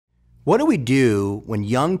What do we do when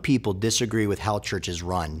young people disagree with how church is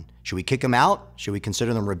run? Should we kick them out? Should we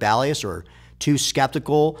consider them rebellious or too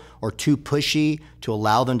skeptical or too pushy to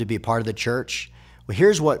allow them to be a part of the church? Well,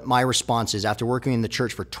 here's what my response is. After working in the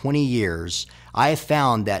church for 20 years, I have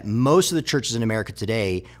found that most of the churches in America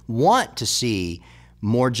today want to see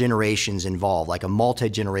more generations involved, like a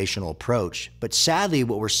multi-generational approach. But sadly,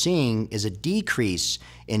 what we're seeing is a decrease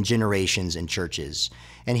in generations in churches.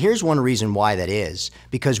 And here's one reason why that is,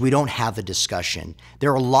 because we don't have the discussion.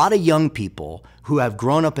 There are a lot of young people who have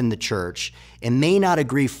grown up in the church and may not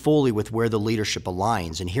agree fully with where the leadership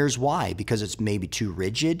aligns. And here's why: because it's maybe too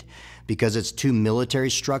rigid, because it's too military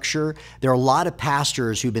structure. There are a lot of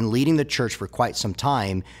pastors who've been leading the church for quite some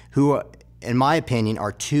time who are, in my opinion,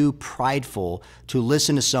 are too prideful to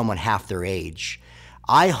listen to someone half their age.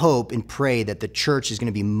 I hope and pray that the church is going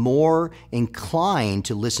to be more inclined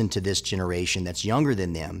to listen to this generation that's younger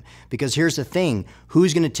than them. Because here's the thing: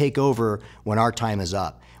 who's going to take over when our time is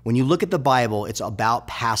up? When you look at the Bible, it's about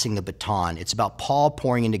passing the baton. It's about Paul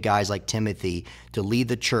pouring into guys like Timothy to lead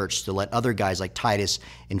the church, to let other guys like Titus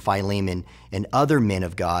and Philemon and other men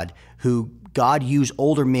of God who God used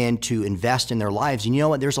older men to invest in their lives. And you know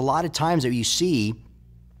what? There's a lot of times that you see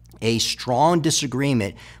a strong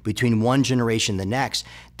disagreement between one generation and the next.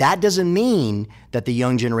 That doesn't mean that the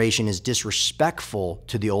young generation is disrespectful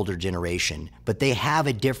to the older generation, but they have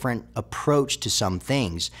a different approach to some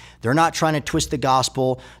things. They're not trying to twist the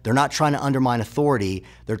gospel. They're not trying to undermine authority.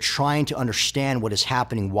 They're trying to understand what is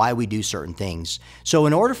happening, why we do certain things. So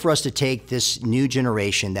in order for us to take this new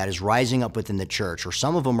generation that is rising up within the church, or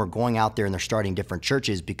some of them are going out there and they're starting different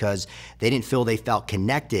churches because they didn't feel they felt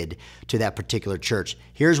connected to that particular church,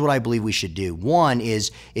 here's what I believe we should do. One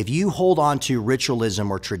is, if you hold on to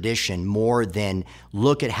ritualism or tradition more than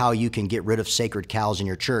look at how you can get rid of sacred cows in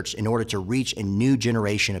your church in order to reach a new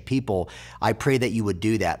generation of people, I pray that you would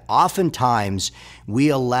do that. Oftentimes, we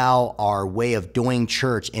allow our way of doing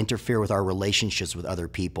church interfere with our relationships with other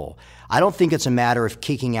people. I don't think it's a matter of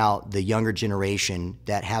kicking out the younger generation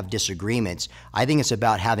that have disagreements. I think it's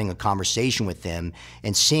about having a conversation with them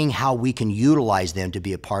and seeing how we can utilize them to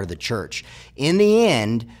be a part of the church. In the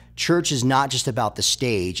end, church is not just about the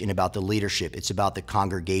stage and about the leadership. It's about the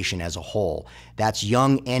congregation as a whole. That's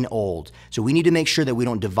young and old. So we need to make sure that we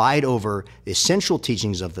don't divide over the essential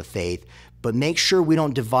teachings of the faith, but make sure we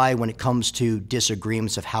don't divide when it comes to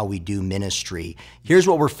disagreements of how we do ministry. Here's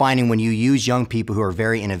what we're finding when you use young people who are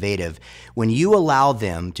very innovative. When you allow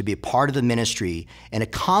them to be a part of the ministry and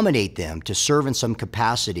accommodate them to serve in some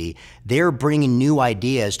capacity, they're bringing new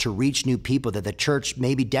ideas to reach new people that the church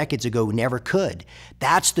maybe decades ago never could.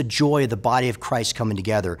 That's the joy of the body of Christ coming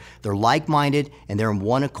together. They're like-minded and they're in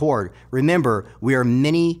one accord. Remember, we are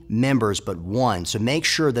many members but one. So make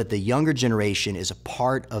sure that the younger generation is a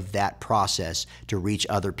part of that process to reach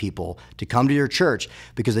other people to come to your church,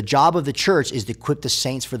 because the job of the church is to equip the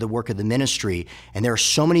saints for the work of the ministry. And there are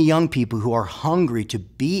so many young people who are hungry to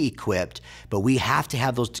be equipped, but we have to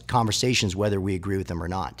have those conversations whether we agree with them or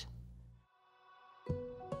not.